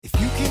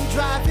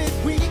drive it,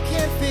 we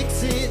can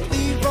fix it.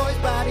 Leroy's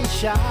Body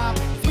Shop.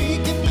 We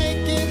can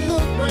make it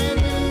look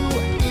brand new.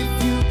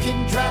 If you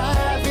can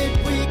drive it,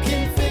 we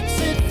can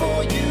fix it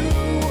for you.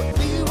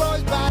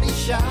 Leroy's Body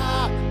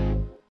Shop.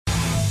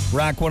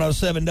 Rock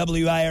 107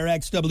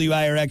 WIRX,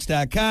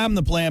 WIRX.com,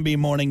 the Plan B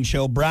Morning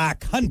Show.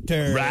 Brock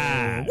Hunter.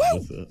 Right.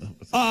 Woo!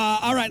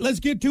 All right, let's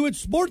get to it. It's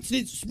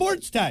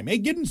sports time. Hey,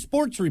 get in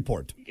sports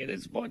report.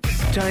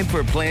 Time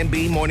for Plan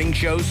B Morning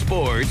Show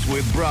Sports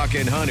with Brock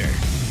and Hunter.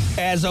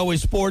 As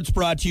always, sports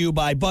brought to you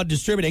by Bud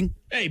Distributing.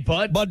 Hey,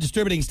 Bud. Bud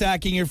Distributing,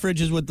 stocking your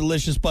fridges with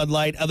delicious Bud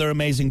Light, other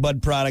amazing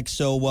Bud products.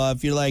 So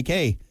if you're like,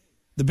 hey,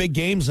 the big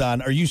game's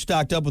on, are you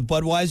stocked up with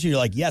Budweiser? You're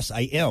like, yes,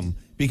 I am,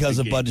 because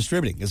of Bud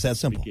Distributing. It's that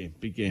simple.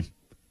 Big game.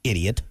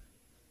 Idiot.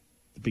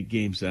 The big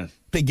game's on.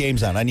 Big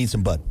game's on. I need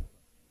some Bud.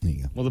 There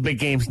you go. Well, the big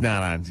game's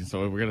not on,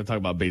 so we're going to talk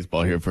about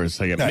baseball here for a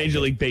second. Right. Major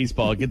League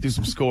Baseball, get through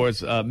some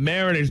scores.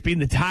 Mariners beating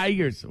the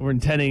Tigers over in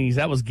 10 innings.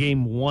 That was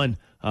game one,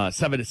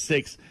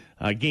 7-6.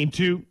 Game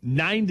two,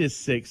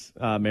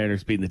 9-6.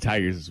 Mariners beating the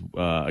Tigers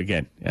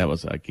again. That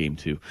was game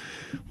two.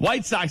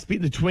 White Sox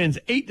beating the Twins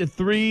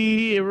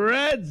 8-3.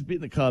 Reds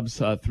beating the Cubs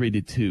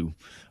 3-2.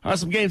 All right,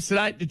 some games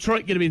tonight.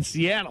 Detroit going to be in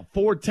Seattle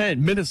 4:10.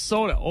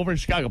 Minnesota over in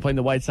Chicago playing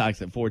the White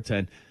Sox at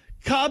 4:10.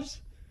 Cubs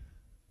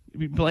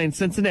be playing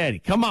Cincinnati.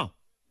 Come on.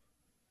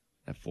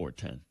 At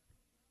 4:10.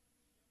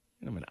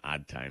 I'm an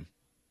odd time.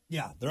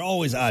 Yeah, they're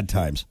always odd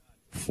times.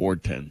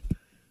 4:10.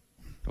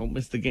 Don't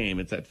miss the game.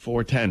 It's at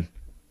 4:10.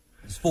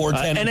 It's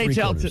 4:10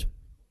 NHL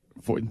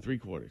 4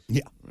 3/4.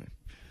 Yeah. Right.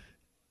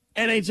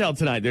 NHL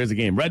tonight. There's a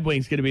game. Red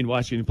Wings going to be in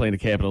Washington playing the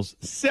Capitals.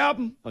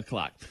 7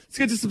 o'clock. Let's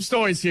get to some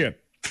stories here.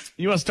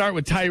 You want to start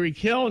with Tyreek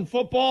Hill in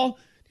football?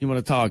 You want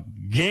to talk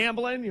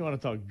gambling? You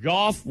want to talk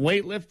golf,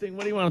 weightlifting?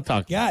 What do you want to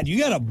talk about? God, you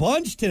got a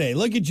bunch today.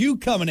 Look at you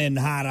coming in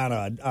hot on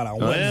a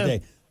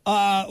Wednesday.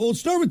 Yeah. We'll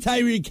start with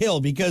Tyreek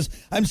Hill because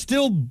I'm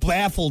still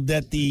baffled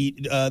that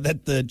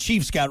the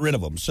Chiefs got rid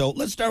of him. So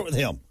let's start with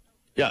him.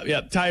 Yeah.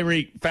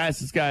 Tyreek,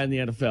 fastest guy in the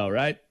NFL,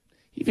 right?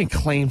 He even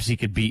claims he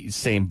could beat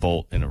Usain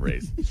Bolt in a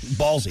race.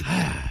 Ballsy.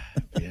 Yeah,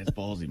 it's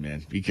ballsy,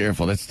 man. Be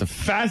careful. That's the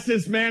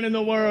fastest man in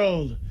the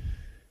world.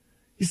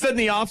 He said in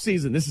the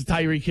offseason, this is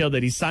Tyreek Hill,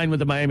 that he signed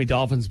with the Miami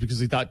Dolphins because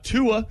he thought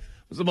Tua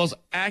was the most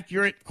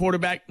accurate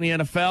quarterback in the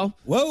NFL.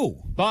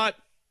 Whoa. But,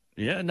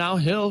 yeah, now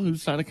Hill, who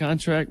signed a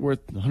contract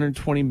worth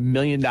 $120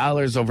 million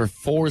over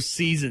 4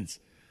 seasons.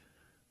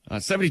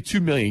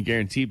 $72 million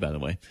guaranteed, by the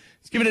way.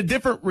 He's given a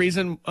different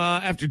reason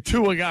after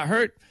Tua got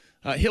hurt.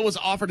 Hill was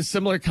offered a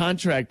similar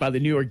contract by the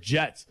New York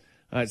Jets.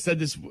 It said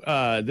this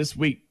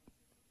week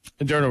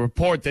during a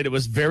report that it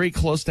was very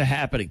close to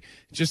happening.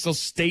 Just those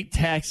state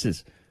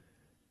taxes.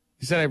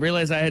 He said, I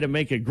realized I had to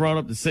make a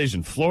grown-up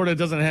decision. Florida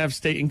doesn't have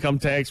state income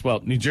tax.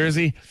 Well, New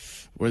Jersey,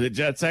 where the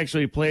Jets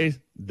actually play,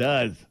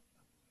 does.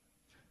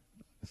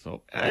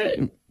 So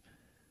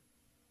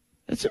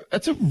that's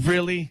a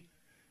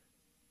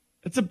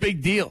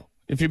big deal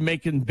if you're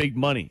making big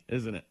money,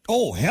 isn't it?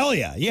 Oh, hell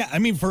yeah. Yeah, I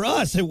mean, for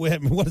us,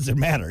 what does it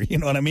matter? You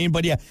know what I mean?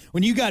 But, yeah,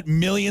 when you got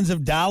millions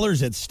of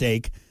dollars at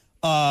stake,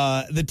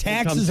 the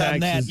taxes on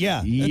that,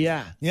 yeah.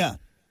 Yeah.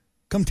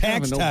 Come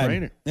tax time.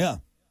 No-brainer. Yeah.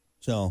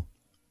 So.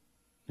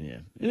 Yeah.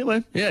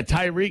 Anyway,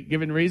 Tyreek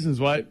giving reasons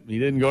why he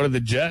didn't go to the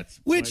Jets.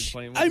 Which,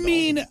 I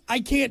mean, I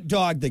can't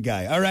dog the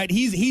guy, all right?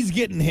 He's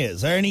getting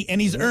his, all right? And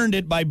he's earned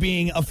it by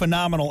being a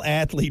phenomenal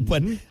athlete.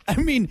 But, I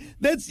mean,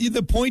 that's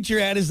the point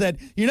you're at, is that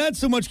you're not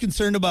so much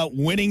concerned about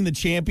winning the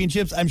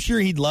championships. I'm sure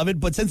he'd love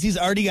it, but since he's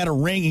already got a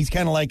ring, he's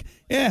kind of like,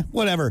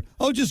 whatever.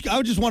 I just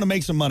want to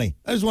make some money.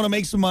 I just want to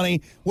make some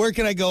money. Where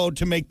can I go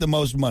to make the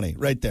most money?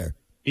 Right there.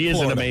 He is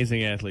Florida. an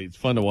amazing athlete. It's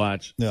fun to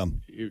watch. Yeah.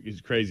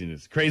 He's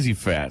craziness. Crazy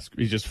fast.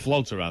 He just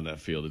floats around that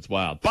field. It's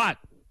wild. But,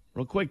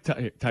 real quick,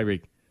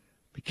 Tyreek,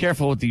 be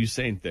careful with the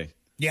Usain thing.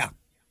 Yeah.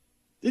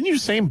 Didn't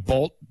Usain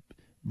Bolt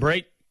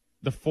break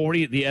the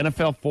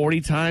NFL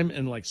 40 time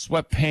in, like,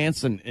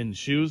 sweatpants and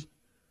shoes?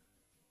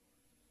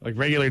 Like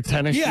regular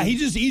tennis shoes? Yeah,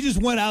 he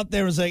just went out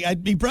there and was like,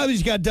 he probably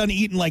just got done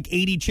eating like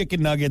 80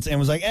 chicken nuggets and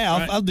was like,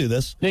 I'll do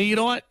this. Now, you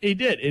know what? He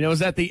did. And it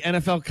was at the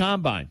NFL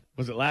Combine.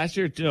 Was it last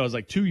year? No, it was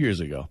like 2 years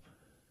ago.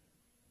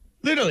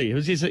 Literally, he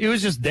was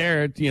just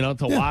there, to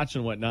watch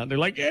and whatnot. They're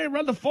like, "Hey,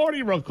 run the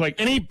 40 real quick,"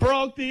 and he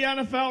broke the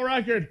NFL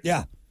record.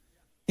 Yeah,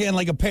 and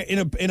like a pair in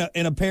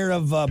a pair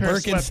of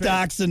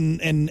Birkenstocks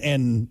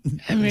and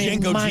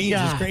Janko jeans.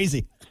 God. Is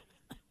crazy.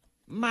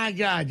 My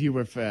God, you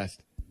were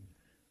fast.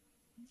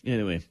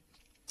 Anyway,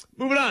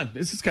 moving on.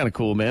 This is kind of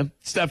cool, man.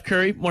 Steph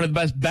Curry, one of the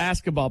best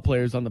basketball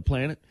players on the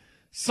planet.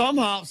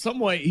 Somehow, some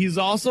way, he's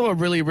also a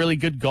really, really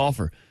good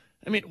golfer.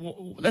 I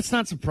mean, that's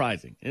not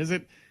surprising, is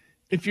it?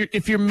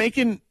 If you're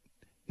making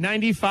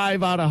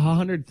 95 out of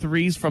 100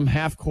 threes from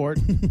half court,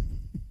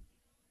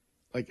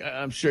 like,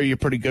 I'm sure you're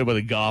pretty good with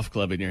a golf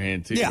club in your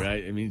hand too,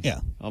 right? I mean,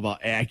 all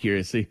about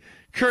accuracy.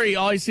 Curry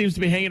always seems to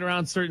be hanging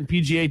around certain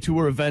PGA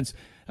Tour events.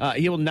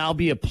 He will now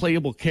be a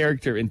playable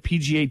character in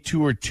PGA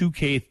Tour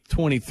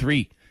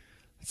 2K23.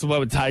 That's the one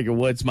with Tiger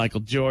Woods,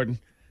 Michael Jordan.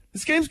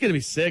 This game's going to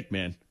be sick,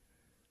 man.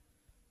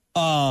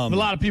 A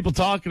lot of people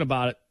talking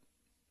about it.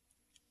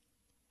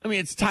 I mean,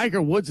 it's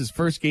Tiger Woods'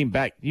 first game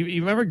back. You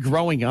remember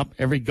growing up,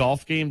 every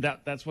golf game,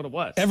 that's what it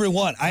was.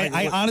 Everyone.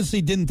 I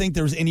honestly didn't think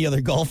there was any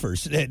other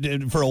golfers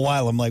for a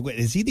while. I'm like, wait,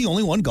 is he the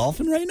only one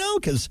golfing right now?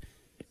 Because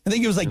I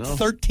think it was like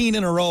 13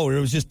 in a row. It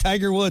was just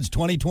Tiger Woods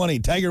 2020,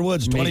 Tiger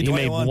Woods 2021.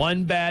 He made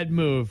one bad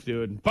move,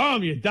 dude.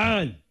 Boom, you're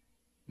done.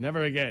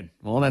 Never again.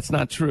 Well, that's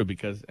not true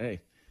because,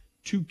 hey,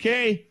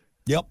 2K.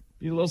 Yep.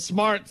 Be a little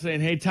smart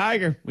saying, hey,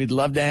 Tiger, we'd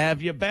love to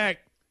have you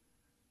back.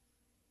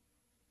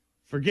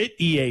 Forget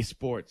EA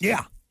Sports.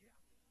 Yeah.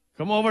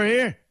 Come over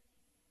here.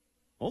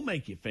 We'll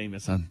make you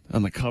famous on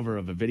the cover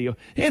of a video.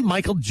 And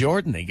Michael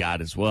Jordan they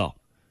got as well.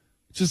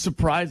 Which is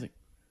surprising.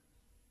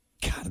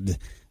 God,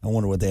 I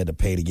wonder what they had to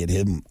pay to get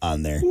him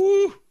on there.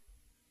 Woo.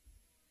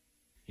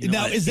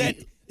 Now, is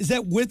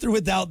that with or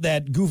without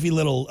that goofy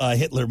little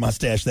Hitler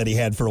mustache that he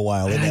had for a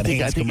while in that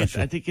Hanes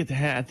commercial? I think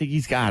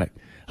he's got it.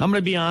 I'm going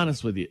to be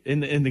honest with you.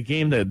 In the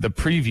game, the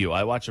preview,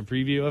 I watched a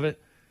preview of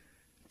it.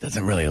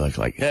 Doesn't really look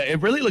like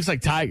it. Really looks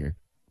like Tiger.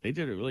 They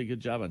did a really good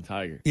job on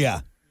Tiger.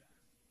 Yeah.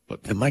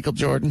 But the Michael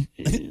Jordan,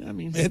 I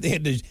mean, they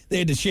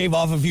had to shave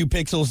off a few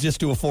pixels just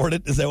to afford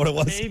it. Is that what it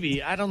was?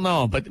 Maybe, I don't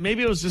know, but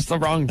maybe it was just the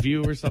wrong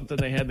view or something.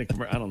 They had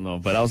I don't know,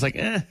 but I was like,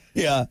 Yeah.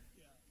 I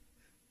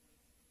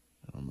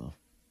don't know.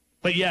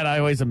 But yet, I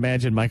always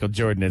imagine Michael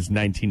Jordan as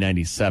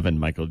 1997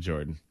 Michael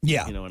Jordan.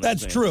 Yeah, you know what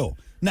that's I'm true.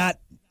 Not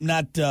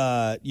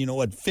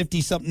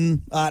 50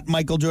 something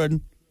Michael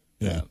Jordan.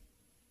 Yeah.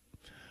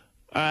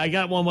 I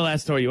got one more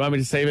last story. You want me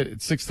to save it?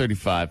 It's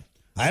 6:35.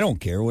 I don't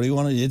care. What do you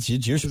want to? It's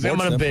your sports. I'm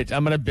gonna bitch.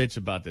 I'm gonna bitch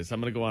about this. I'm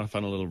gonna go off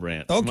on a little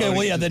rant. Okay,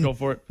 well, yeah, then go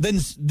for it.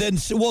 Then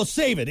we'll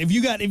save it. If you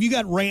got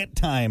rant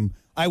time,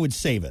 I would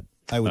save it.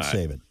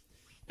 Save it.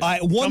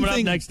 Coming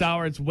up next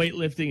hour, it's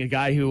weightlifting. A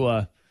guy who,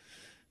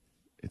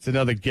 it's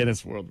another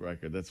Guinness World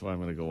Record. That's why I'm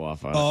gonna go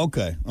off on. Oh,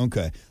 okay.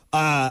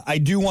 I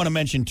do want to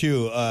mention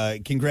too.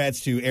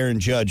 Congrats to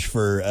Aaron Judge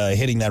for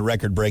hitting that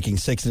record-breaking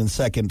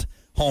 6-second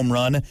home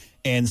run.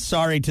 And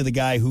sorry to the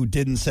guy who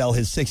didn't sell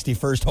his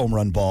 61st home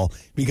run ball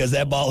because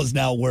that ball is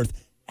now worth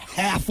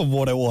half of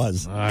what it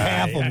was.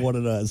 Half of what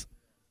it is.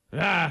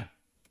 Yeah,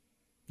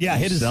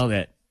 hit his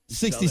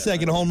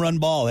 60-second home run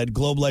ball at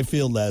Globe Life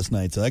Field last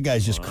night. So that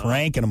guy's just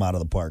cranking him out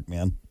of the park,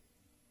 man.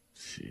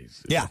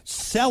 Jesus. Yeah,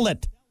 sell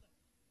it.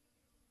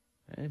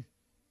 Hey.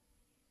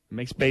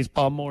 Makes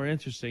baseball more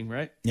interesting,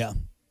 right? Yeah.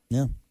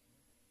 There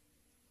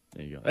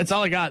you go. That's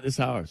all I got this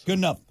hour. Good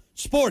enough.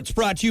 Sports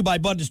brought to you by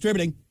Bud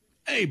Distributing.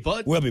 Hey,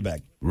 Bud. We'll be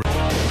back. Only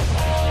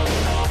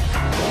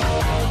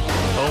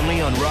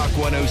on Rock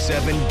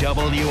 107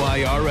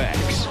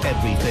 WIRX.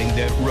 Everything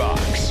that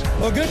rocks.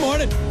 Well, good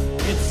morning.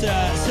 It's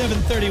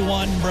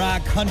 7:31.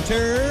 Brock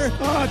Hunter.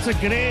 Oh, it's a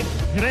great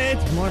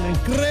morning.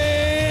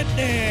 Great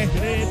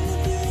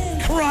day.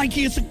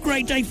 Crikey, it's a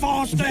great day,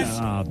 Foster.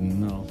 Oh,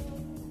 no.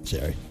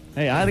 Sorry.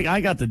 Hey,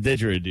 I got the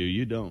didgeridoo.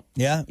 You don't.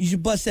 Yeah? You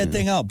should bust that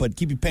thing out, but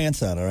keep your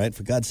pants on, all right?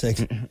 For God's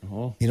sake.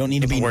 Well, you don't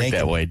need to be naked.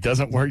 It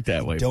doesn't work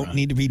that way. Don't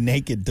need to be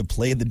naked to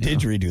play the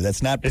didgeridoo.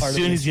 That's not part of the As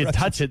soon as you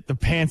touch it, the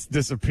pants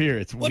disappear.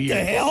 It's what weird. What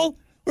the hell?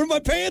 Where'd my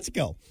pants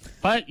go?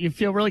 But you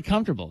feel really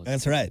comfortable.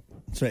 That's right.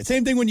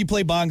 Same thing when you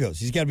play bongos.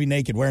 He's got to be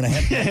naked wearing a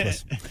head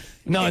necklace.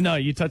 No.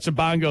 You touch the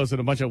bongos and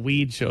a bunch of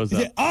weed shows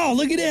up. Oh,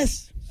 look at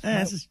this.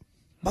 This is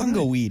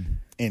bongo weed.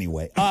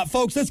 Anyway,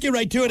 folks, let's get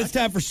right to it. It's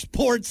time for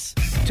sports.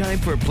 Time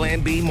for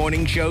Plan B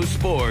Morning Show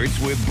Sports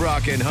with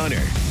Brock and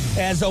Hunter.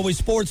 As always,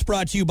 sports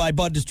brought to you by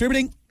Bud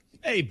Distributing.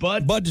 Hey,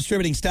 Bud. Bud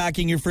Distributing,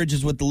 stocking your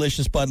fridges with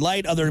delicious Bud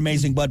Light, other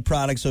amazing Bud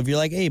products. So if you're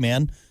like, hey,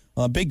 man,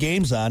 big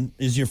game's on.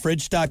 Is your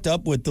fridge stocked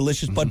up with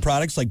delicious Bud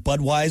products like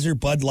Budweiser,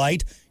 Bud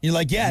Light? You're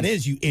like, yeah, it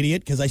is, you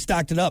idiot, because I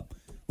stocked it up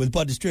with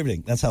Bud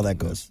Distributing. That's how that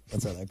goes.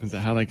 Is that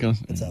how that goes?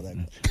 That's how that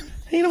goes.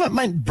 Hey, you know what?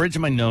 My bridge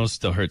of my nose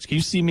still hurts. Can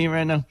you see me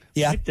right now?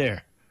 Yeah. Right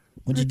there.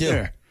 What'd you do?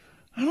 There.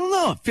 I don't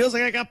know. It feels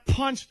like I got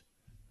punched.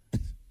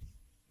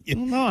 I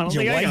don't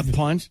think I got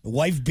punched.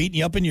 Wife beating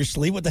you up in your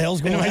sleep? What the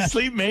hell's going on? In my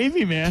sleep,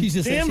 maybe, man.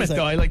 Jesus, damn it,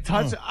 though. I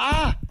touched it.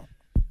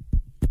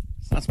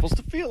 It's not supposed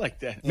to feel like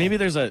that. Yeah. Maybe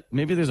there's a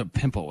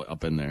pimple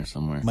up in there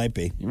somewhere. Might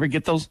be. You ever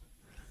get those?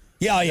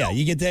 Yeah.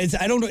 You get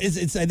that. I don't know. I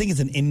think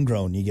it's an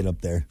ingrown you get up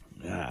there.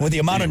 With the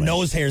amount of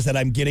nose hairs that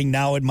I'm getting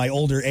now at my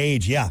older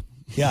age. Yeah.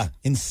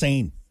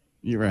 Insane.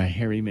 You're a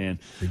hairy man.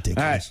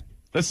 Ridiculous. All right.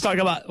 Let's talk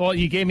about,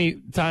 you gave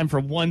me time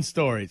for one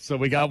story. So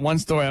we got one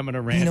story I'm going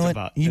to rant you know what?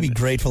 about. You'd be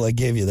grateful I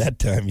gave you that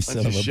time, you son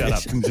of a bitch. Shut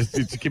up and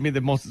just give me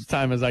the most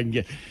time as I can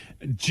get.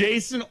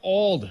 Jason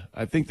Auld,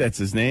 I think that's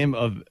his name,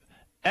 of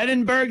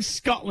Edinburgh,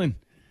 Scotland.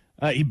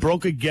 He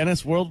broke a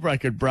Guinness World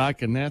Record,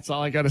 Brock, and that's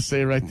all I got to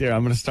say right there.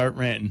 I'm going to start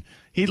ranting.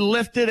 He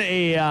lifted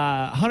a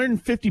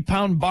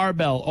 150-pound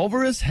barbell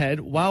over his head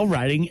while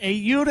riding a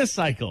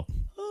unicycle.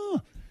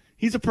 Oh,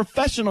 he's a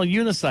professional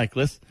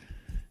unicyclist.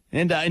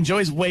 And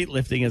enjoys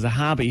weightlifting as a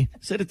hobby.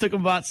 Said it took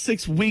him about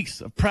 6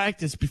 weeks of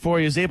practice before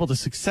he was able to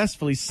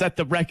successfully set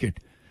the record.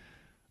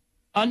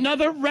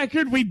 Another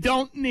record we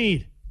don't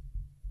need.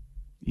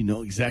 You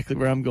know exactly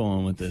where I'm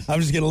going with this. I'm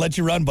just going to let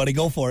you run, buddy.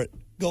 Go for it.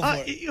 Go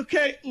for it.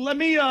 Okay, let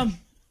me,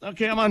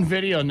 okay, I'm on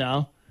video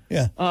now.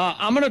 Yeah.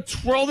 I'm going to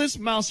twirl this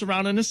mouse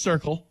around in a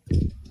circle.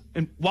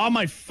 and while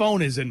my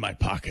phone is in my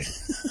pocket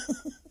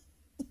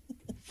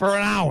for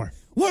an hour.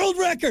 World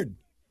record.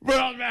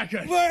 World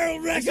record.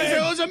 World record.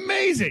 It was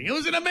amazing. It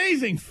was an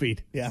amazing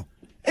feat. Yeah.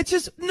 It's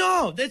just,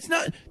 no, that's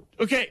not.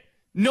 Okay,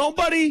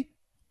 nobody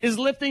is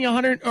lifting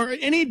 100 or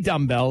any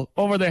dumbbell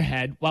over their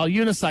head while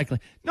unicycling.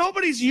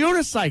 Nobody's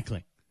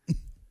unicycling.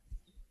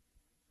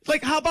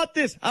 Like, how about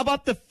this? How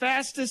about the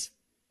fastest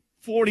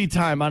 40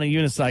 time on a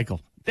unicycle?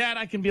 That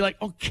I can be like,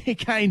 okay,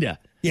 kind of.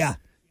 Yeah.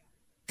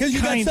 Because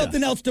you got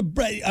something else to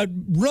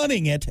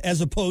running it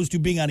as opposed to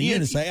being on a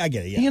unicycle. I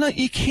get it. Yeah. You know,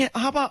 you can't.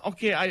 How about,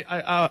 okay,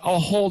 I'll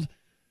hold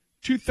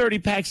 2 30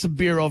 packs of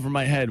beer over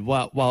my head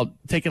while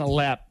taking a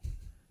lap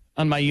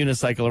on my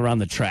unicycle around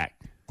the track.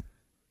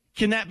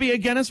 Can that be a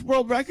Guinness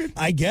World Record?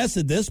 I guess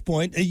at this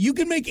point, you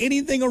can make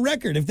anything a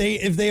record if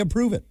they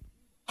approve it.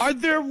 Are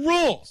there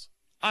rules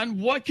on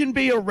what can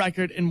be a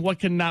record and what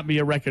cannot be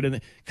a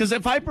record? Because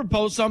if I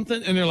propose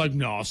something and they're like,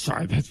 no,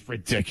 sorry, that's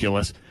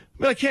ridiculous.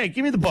 I'll be like, hey,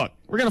 give me the book.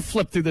 We're going to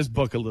flip through this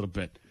book a little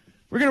bit.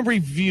 We're going to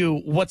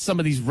review what some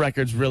of these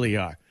records really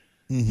are.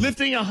 Mm-hmm.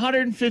 Lifting a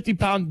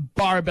 150-pound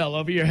barbell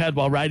over your head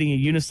while riding a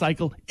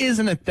unicycle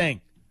isn't a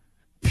thing.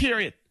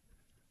 Period.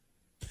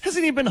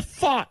 Hasn't even been a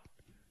thought.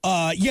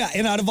 Yeah,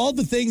 and out of all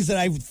the things that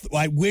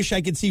I wish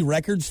I could see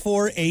records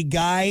for, a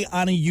guy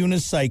on a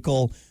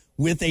unicycle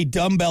with a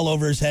dumbbell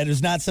over his head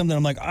is not something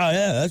I'm like, oh,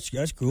 yeah,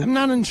 that's cool. I'm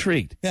not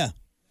intrigued. Yeah.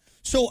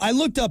 So I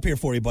looked up here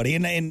for you, buddy,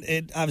 and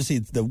it, obviously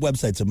the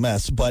website's a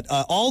mess, but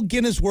all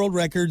Guinness World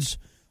Records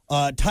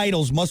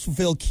titles must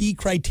fulfill key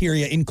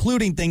criteria,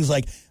 including things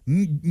like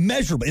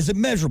measurable. Is it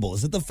measurable?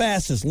 Is it the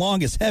fastest,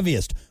 longest,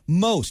 heaviest,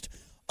 most?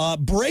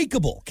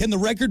 Breakable. Can the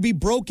record be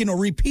broken or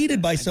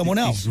repeated by someone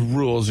else? These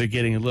rules are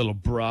getting a little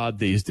broad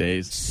these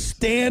days.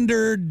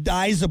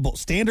 Standardizable.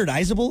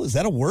 Standardizable? Is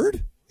that a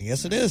word? I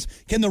guess it is.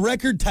 Can the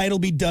record title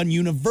be done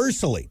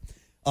universally?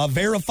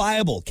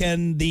 Verifiable.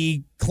 Can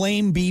the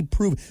claim be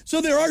proven? So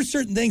there are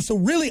certain things. So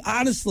really,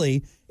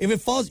 honestly, if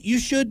it falls, you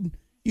should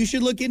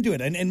look into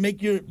it and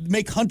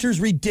make Hunter's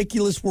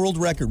ridiculous world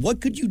record. What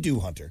could you do,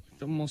 Hunter?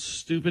 The most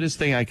stupidest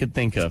thing I could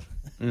think of,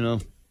 you know.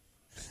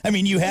 I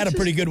mean, you had a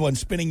pretty good one,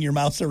 spinning your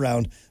mouse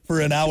around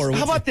for an hour.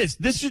 How about this?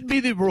 This should be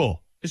the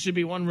rule. This should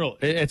be one rule.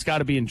 It's got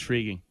to be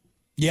intriguing.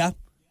 Yeah.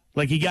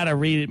 Like, you got to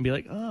read it and be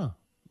like, oh,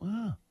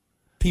 wow.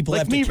 People like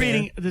have to me care.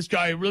 reading this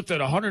guy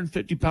lifted a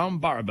 150-pound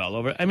barbell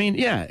over. I mean,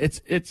 yeah,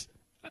 it's.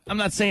 I'm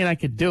not saying I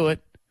could do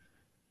it,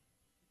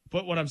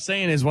 but what I'm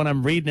saying is when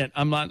I'm reading it,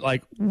 I'm not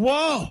like,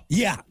 whoa.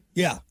 Yeah.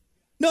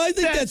 No, I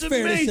think that's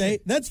fair amazing. to say.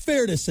 That's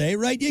fair to say,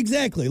 right?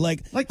 Exactly.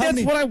 Like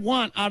that's what I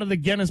want out of the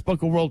Guinness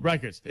Book of World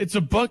Records. It's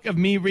a book of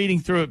me reading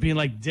through it, being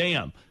like,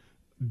 damn,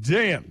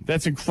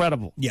 that's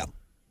incredible. Yeah.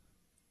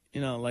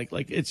 You know, like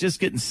it's just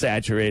getting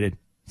saturated.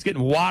 It's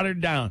getting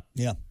watered down.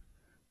 Yeah.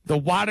 The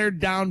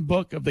watered-down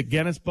book of the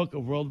Guinness Book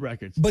of World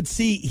Records. But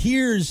see,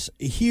 here's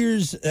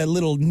a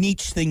little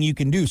niche thing you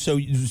can do. So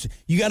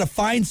you got to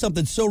find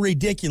something so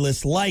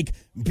ridiculous like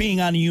being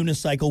on a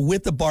unicycle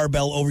with the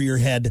barbell over your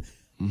head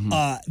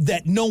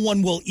that no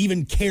one will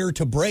even care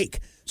to break.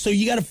 So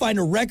you got to find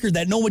a record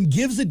that no one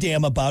gives a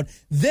damn about.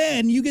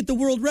 Then you get the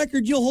world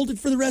record. You'll hold it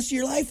for the rest of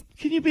your life.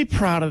 Can you be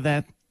proud of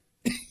that?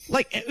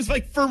 It's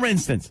like, for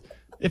instance,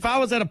 if I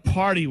was at a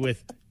party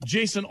with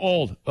Jason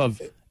Old of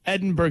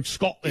Edinburgh,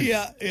 Scotland.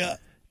 Yeah.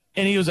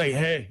 And he was like,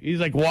 hey, he's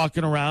like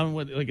walking around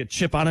with like a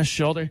chip on his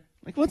shoulder.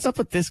 Like, what's up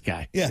with this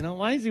guy? Yeah. You know,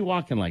 why is he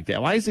walking like that?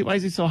 Why is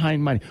he so high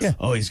and mighty? Yeah.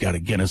 Oh, he's got a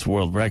Guinness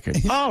World Record.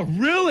 Oh,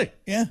 really?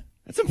 Yeah.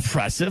 That's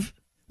impressive.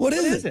 What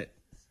is it?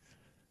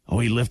 Oh,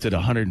 he lifted a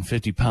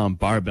 150-pound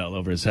barbell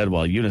over his head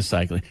while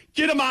unicycling.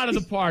 Get him out of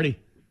the party.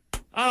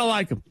 I don't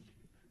like him.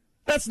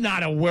 That's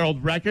not a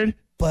world record.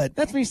 But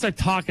that's when you start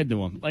talking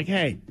to him. Like,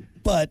 hey.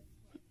 But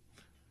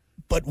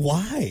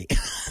why?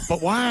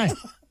 But why?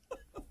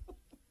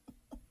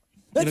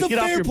 That's a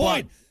fair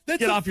point.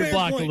 Get off your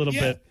block a little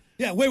bit.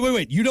 Yeah,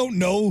 wait. You don't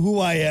know who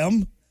I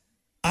am?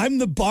 I'm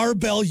the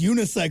barbell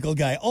unicycle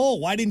guy. Oh,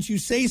 why didn't you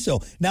say so?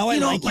 Now I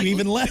like you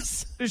even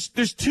less.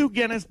 There's 2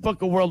 Guinness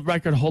Book of World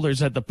Record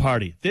holders at the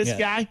party. This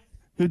guy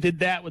who did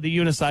that with the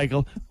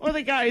unicycle, or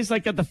the guy who's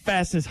like got the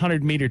fastest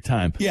 100-meter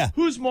time. Yeah.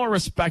 Who's more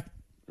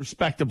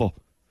respectable?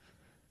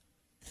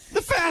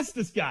 The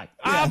fastest guy,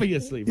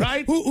 obviously,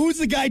 right? Who's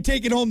the guy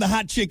taking home the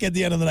hot chick at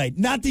the end of the night?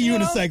 Not the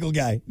unicycle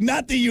guy.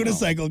 Not the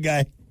unicycle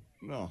guy.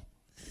 No.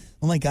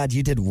 Oh, my God,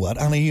 you did what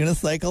on a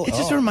unicycle? It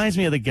just reminds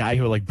me of the guy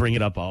who like bring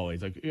it up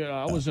always. Like,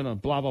 I was in a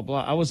blah, blah,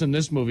 blah. I was in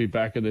this movie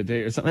back in the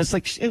day or something. It's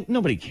like,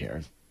 nobody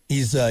cares.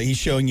 He's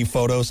showing you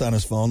photos on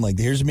his phone. Like,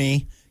 here's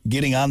me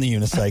getting on the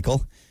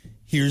unicycle.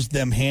 Here's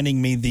them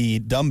handing me the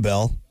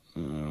dumbbell.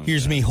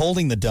 Here's me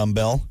holding the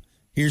dumbbell.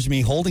 Here's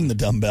me holding the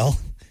dumbbell.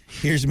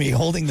 Here's me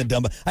holding the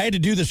dumbbell. I had to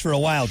do this for a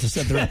while to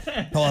set the.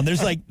 Hold on.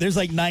 There's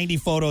like 90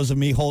 photos of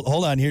me. Hold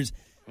on. Here's.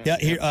 Yeah,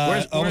 here.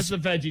 Where's the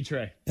veggie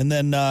tray? And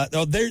then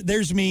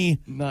there's me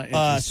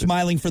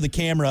smiling for the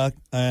camera,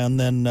 and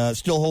then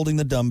still holding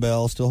the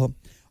dumbbell. All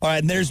right,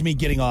 and there's me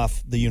getting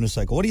off the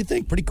unicycle. What do you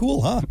think? Pretty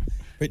cool, huh?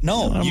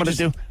 No, I'm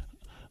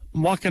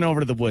walking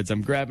over to the woods.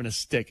 I'm grabbing a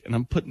stick, and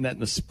I'm putting that in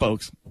the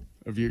spokes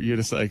of your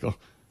unicycle.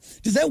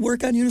 Does that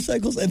work on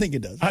unicycles? I think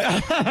it does.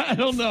 I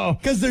don't know.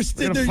 Because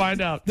We're gonna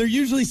find out. They're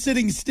usually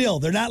sitting still.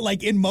 They're not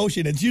like in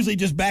motion. It's usually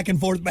just back and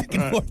forth, back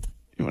and forth.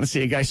 You want to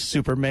see a guy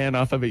Superman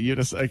off of a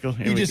unicycle?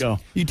 Here we go.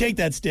 You take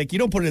that stick. You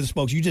don't put it in the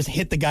spokes. You just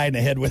hit the guy in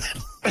the head with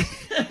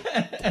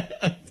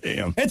it.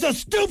 Damn. It's a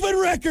stupid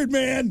record,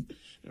 man.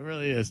 It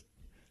really is.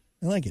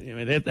 I like it. Damn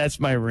it. That's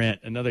my rant.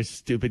 Another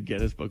stupid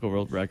Guinness Book of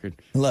World Record.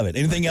 I love it.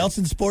 Anything else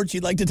in sports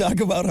you'd like to talk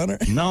about, Hunter?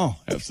 No,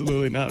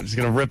 absolutely not. I'm just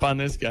going to rip on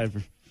this guy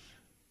for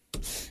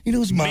You know,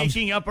 his mom's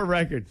making up a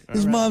record.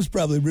 His mom's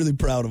probably really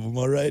proud of him,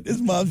 all right?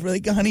 His mom's really,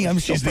 honey, I'm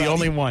so She's proud the of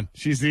only you." one.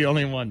 She's the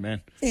only one,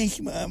 man. Thank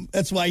you, Mom.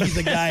 That's why he's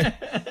a guy.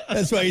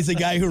 That's why he's a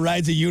guy who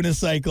rides a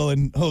unicycle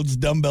and holds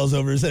dumbbells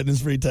over his head in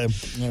his free time.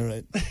 All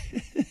right.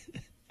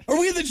 Are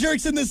we the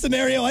jerks in this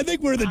scenario? I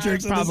think we're the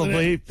jerks in this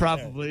scenario.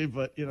 Probably,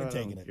 but you know, I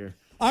taking don't it. care.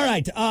 All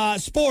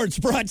right. Sports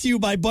brought to you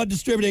by Bud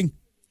Distributing.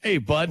 Hey,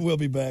 bud. We'll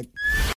be back.